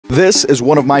This is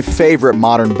one of my favorite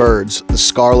modern birds, the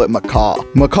scarlet macaw.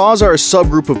 Macaws are a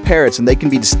subgroup of parrots and they can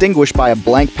be distinguished by a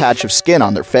blank patch of skin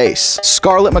on their face.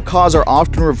 Scarlet macaws are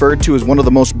often referred to as one of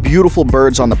the most beautiful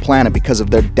birds on the planet because of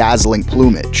their dazzling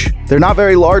plumage. They're not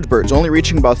very large birds, only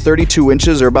reaching about 32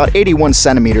 inches or about 81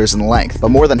 centimeters in length, but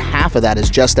more than half of that is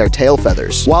just their tail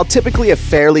feathers. While typically a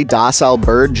fairly docile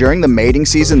bird, during the mating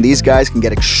season these guys can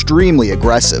get extremely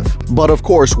aggressive. But of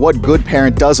course, what good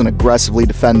parent doesn't aggressively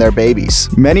defend their babies?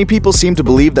 Many people seem to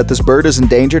believe that this bird is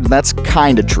endangered, and that's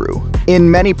kinda true. In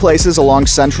many places along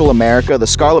Central America, the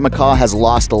scarlet macaw has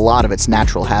lost a lot of its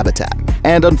natural habitat,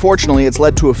 and unfortunately it's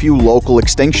led to a few local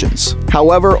extinctions.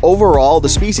 However, overall, the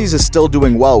species is still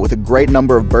doing well, with a great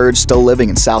number of birds still living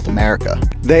in South America.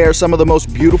 They are some of the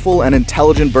most beautiful and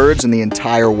intelligent birds in the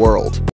entire world.